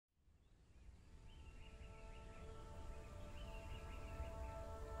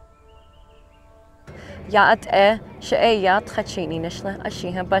Yaat she yat khachini nishla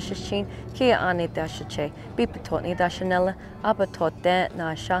ashiha bashichin kia ani dashache bipatotni dashanella abatote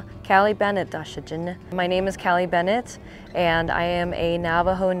nasha Callie Bennett dashajin. My name is Callie Bennett and I am a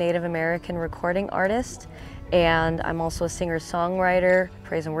Navajo Native American recording artist, and I'm also a singer-songwriter,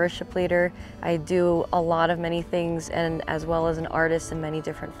 praise and worship leader. I do a lot of many things, and as well as an artist in many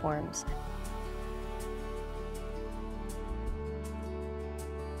different forms.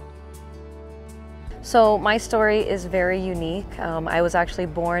 So my story is very unique. I was actually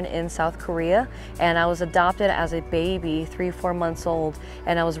born in South Korea, and I was adopted as a baby, 3-4 months old,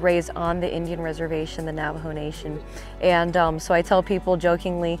 and I was raised on the Indian reservation, the Navajo Nation. And so I tell people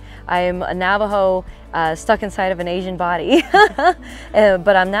jokingly, I am a Navajo stuck inside of an Asian body,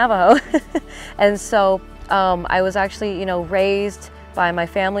 but I'm Navajo. And so I was actually, raised by my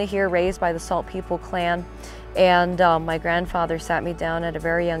family here, raised by the Salt People clan. And my grandfather sat me down at a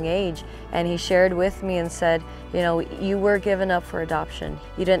very young age, and he shared with me and said, you were given up for adoption.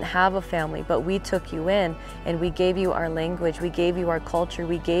 You didn't have a family, but we took you in and we gave you our language, we gave you our culture,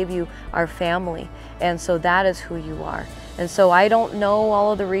 we gave you our family. And so that is who you are. And so I don't know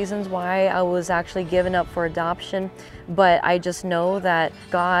all of the reasons why I was actually given up for adoption, but I just know that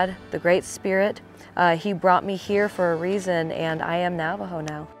God, the Great Spirit, He brought me here for a reason, and I am Navajo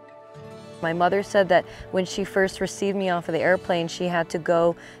now. My mother said that when she first received me off of the airplane, she had to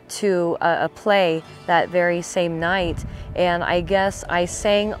go to a play that very same night, and I guess I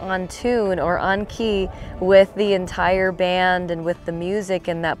sang on tune or on key with the entire band and with the music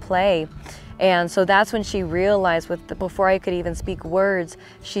in that play. And so that's when she realized, before I could even speak words,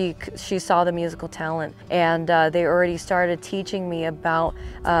 she saw the musical talent. And they already started teaching me about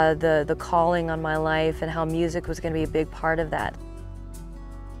the calling on my life and how music was going to be a big part of that.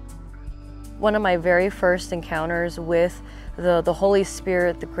 One of my very first encounters with the Holy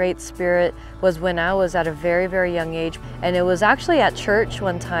Spirit, the Great Spirit, was when I was at a very, very young age. And it was actually at church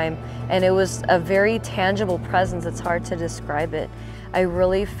one time, and it was a very tangible presence. It's hard to describe it. I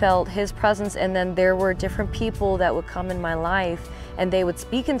really felt His presence, and then there were different people that would come in my life, and they would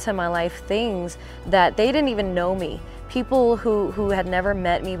speak into my life things that they didn't even know me. People who had never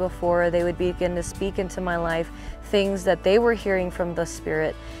met me before, they would begin to speak into my life things that they were hearing from the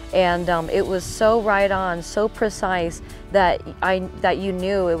Spirit. And it was so right on, so precise, that you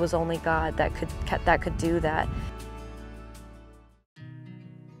knew it was only God that could do that.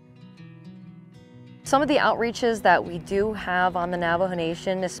 Some of the outreaches that we do have on the Navajo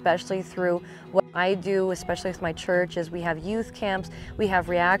Nation, especially through what I do, especially with my church, is we have youth camps, we have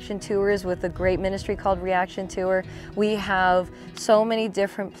reaction tours with a great ministry called Reaction Tour. We have so many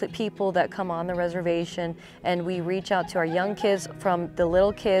different people that come on the reservation, and we reach out to our young kids, from the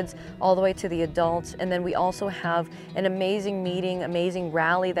little kids all the way to the adults. And then we also have an amazing meeting, amazing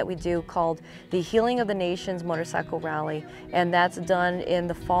rally that we do called the Healing of the Nations Motorcycle Rally, and that's done in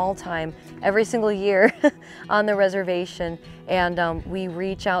the fall time every single year on the reservation. And we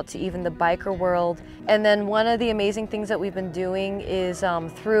reach out to even the biker world. And then one of the amazing things that we've been doing is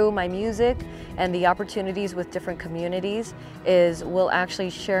through my music and the opportunities with different communities, is we'll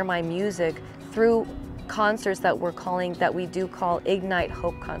actually share my music through concerts that we do call Ignite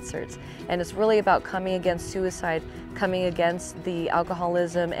Hope concerts. And it's really about coming against suicide, coming against the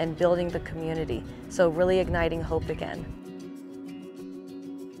alcoholism, and building the community. So really igniting hope again.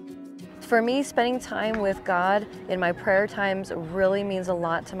 For me, spending time with God in my prayer times really means a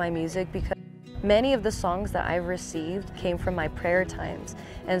lot to my music, because many of the songs that I've received came from my prayer times.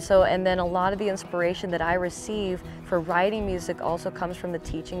 And then a lot of the inspiration that I receive for writing music also comes from the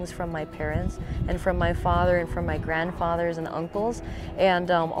teachings from my parents and from my father and from my grandfathers and uncles. And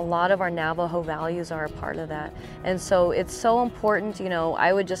a lot of our Navajo values are a part of that. And so it's so important,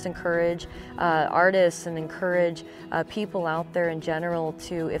 I would just encourage artists and encourage people out there in general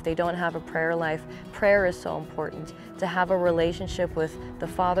to, if they don't have a prayer life, prayer is so important. To have a relationship with the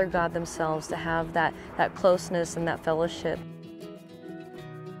Father God themselves, to have that closeness and that fellowship.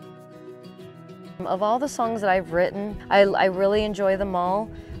 Of all the songs that I've written, I really enjoy them all.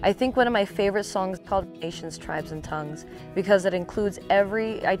 I think one of my favorite songs is called Nations, Tribes, and Tongues, because it includes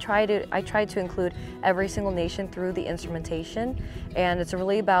I try to include every single nation through the instrumentation, and it's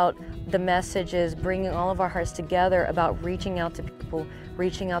really about the messages, bringing all of our hearts together, about reaching out to people,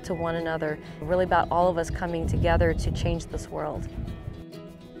 reaching out to one another, really about all of us coming together to change this world.